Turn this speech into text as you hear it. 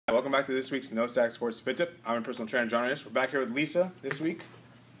welcome back to this week's No Sack Sports Fit Tip. I'm your personal trainer, John Reyes. We're back here with Lisa this week.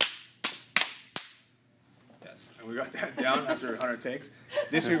 Yes, and we got that down after 100 takes.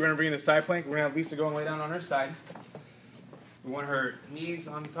 This week we're going to bring in the side plank. We're going to have Lisa go and lay down on her side. We want her knees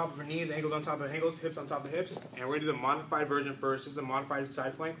on top of her knees, ankles on top of ankles, hips on top of hips. And we're going to do the modified version first. This is a modified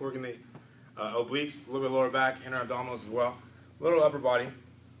side plank. We're working the obliques, a little bit lower back, and our abdominals as well. A little upper body.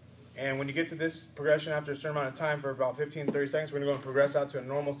 And when you get to this progression after a certain amount of time, for about 15 to 30 seconds, we're going to go and progress out to a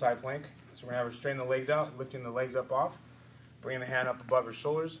normal side plank. So we're going to have her straighten the legs out, lifting the legs up off, bringing the hand up above her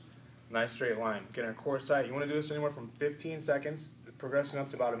shoulders, nice straight line. Getting her core tight. You want to do this anywhere from 15 seconds, progressing up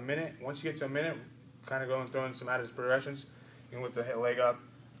to about a minute. Once you get to a minute, kind of go and throw in some added progressions. You can lift the leg up,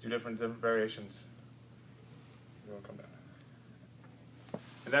 do different variations. Come down.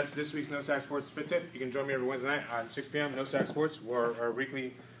 And that's this week's No Sack Sports Fit Tip. You can join me every Wednesday night at 6 p.m. No Sack Sports, or our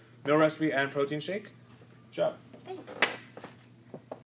weekly meal recipe and protein shake. Good job. Thanks.